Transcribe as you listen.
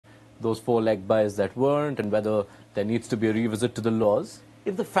those 4 leg byes that weren't, and whether there needs to be a revisit to the laws?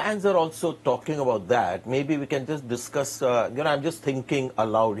 If the fans are also talking about that, maybe we can just discuss, I'm just thinking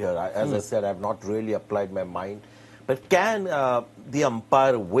aloud here. As I said, I've not really applied my mind. But can the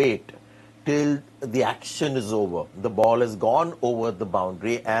umpire wait till the action is over? The ball has gone over the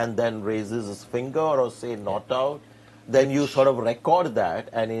boundary and then raises his finger or say not out. Then you sort of record that,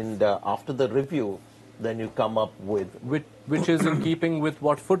 and after the review, then you come up with... Which is in keeping with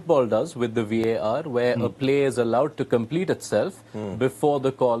what football does with the VAR, where a play is allowed to complete itself before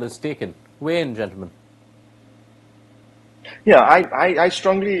the call is taken. Weigh in, gentlemen. Yeah, I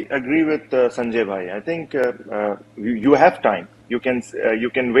strongly agree with Sanjay bhai. I think you have time. You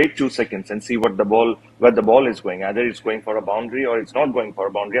can wait 2 seconds and see where the ball is going. Either it's going for a boundary or it's not going for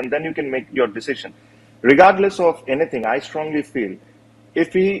a boundary, and then you can make your decision. Regardless of anything, I strongly feel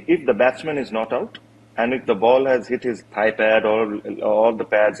if the batsman is not out, and if the ball has hit his thigh pad or the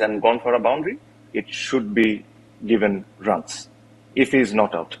pads and gone for a boundary, it should be given runs if he is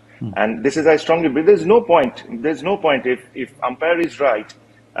not out. And this is, I strongly believe, there's no point if umpire is right,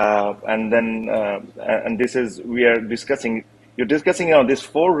 and then and this is, you're discussing, these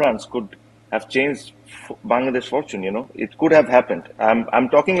 4 runs could have changed Bangladesh fortune, it could have happened. I'm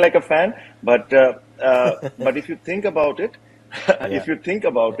talking like a fan, but if you think about it,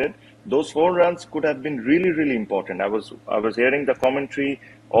 those 4 runs could have been really, really important. I was hearing the commentary,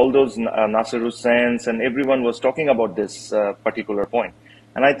 all those Nasser Hussains and everyone was talking about this particular point.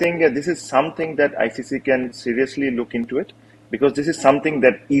 And I think this is something that ICC can seriously look into it, because this is something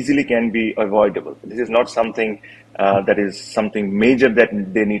that easily can be avoidable. This is not something that is something major that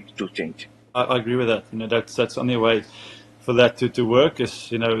they need to change. I agree with that. That's the only way for that to work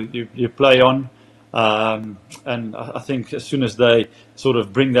is, you play on. And I think as soon as they sort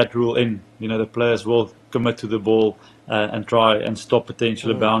of bring that rule in, the players will commit to the ball and try and stop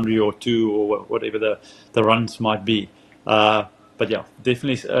potentially a boundary or 2 or whatever the runs might be. But yeah,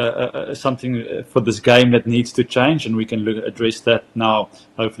 definitely something for this game that needs to change, and we can address that now,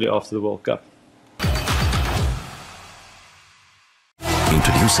 hopefully after the World Cup.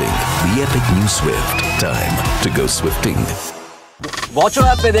 Introducing the epic new Swift. Time to go swifting. वॉचो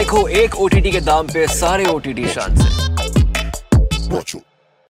app पे देखो एक OTT के दाम पे सारे OTT शान से।